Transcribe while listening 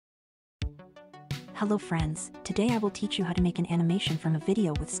Hello friends, today I will teach you how to make an animation from a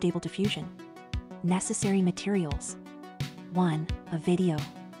video with Stable Diffusion. Necessary materials. 1. A video.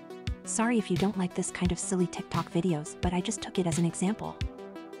 Sorry if you don't like this kind of silly TikTok videos, but I just took it as an example.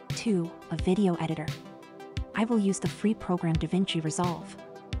 2. A video editor. I will use the free program DaVinci Resolve.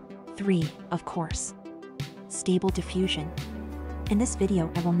 3. Of course, Stable Diffusion. In this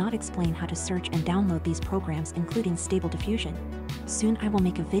video I will not explain how to search and download these programs including Stable Diffusion. Soon I will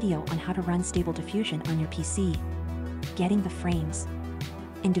make a video on how to run Stable Diffusion on your PC. Getting the frames.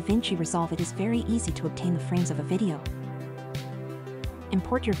 In DaVinci Resolve it is very easy to obtain the frames of a video.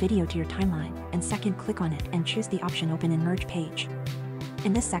 Import your video to your timeline, and second click on it and choose the option Open in Merge Page.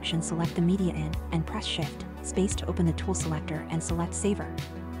 In this section select the media in, and press Shift, Space to open the tool selector and select Saver.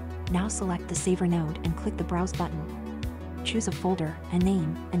 Now select the Saver node and click the Browse button. Choose a folder, a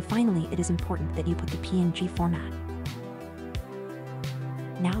name, and finally it is important that you put the PNG format.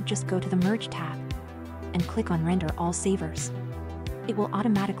 Now just go to the Merge tab and click on Render All Savers. It will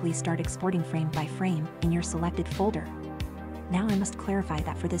automatically start exporting frame by frame in your selected folder. Now I must clarify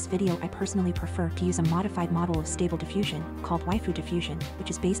that for this video I personally prefer to use a modified model of Stable Diffusion called Waifu Diffusion, which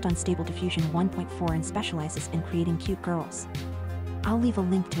is based on Stable Diffusion 1.4 and specializes in creating cute girls. I'll leave a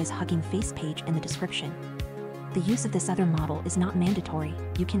link to his hugging face page in the description. The use of this other model is not mandatory,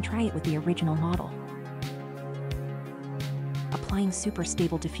 you can try it with the original model. Applying Super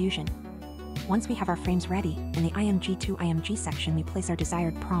Stable Diffusion. Once we have our frames ready, in the IMG to IMG section we place our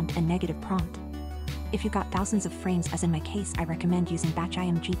desired prompt and negative prompt. If you got thousands of frames as in my case, I recommend using batch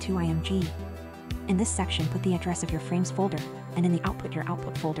IMG to IMG. In this section put the address of your frames folder, and in the output your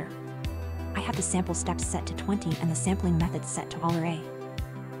output folder. I have the sample steps set to 20 and the sampling method set to all array.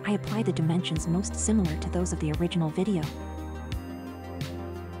 I apply the dimensions most similar to those of the original video.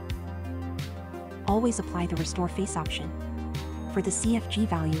 Always apply the Restore Face option. For the CFG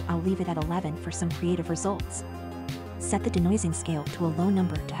value I'll leave it at 11 for some creative results. Set the denoising scale to a low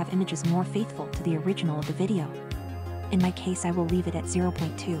number to have images more faithful to the original of the video. In my case I will leave it at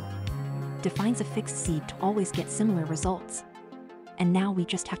 0.2. Defines a fixed seed to always get similar results. And now we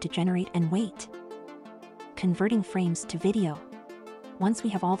just have to generate and wait. Converting frames to video. Once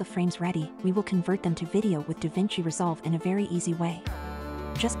we have all the frames ready, we will convert them to video with DaVinci Resolve in a very easy way.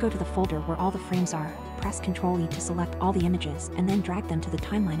 Just go to the folder where all the frames are, press Ctrl-E to select all the images and then drag them to the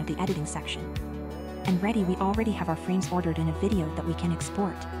timeline of the editing section. And ready, we already have our frames ordered in a video that we can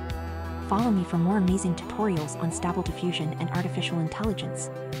export. Follow me for more amazing tutorials on Stable Diffusion and artificial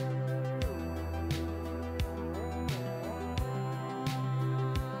intelligence.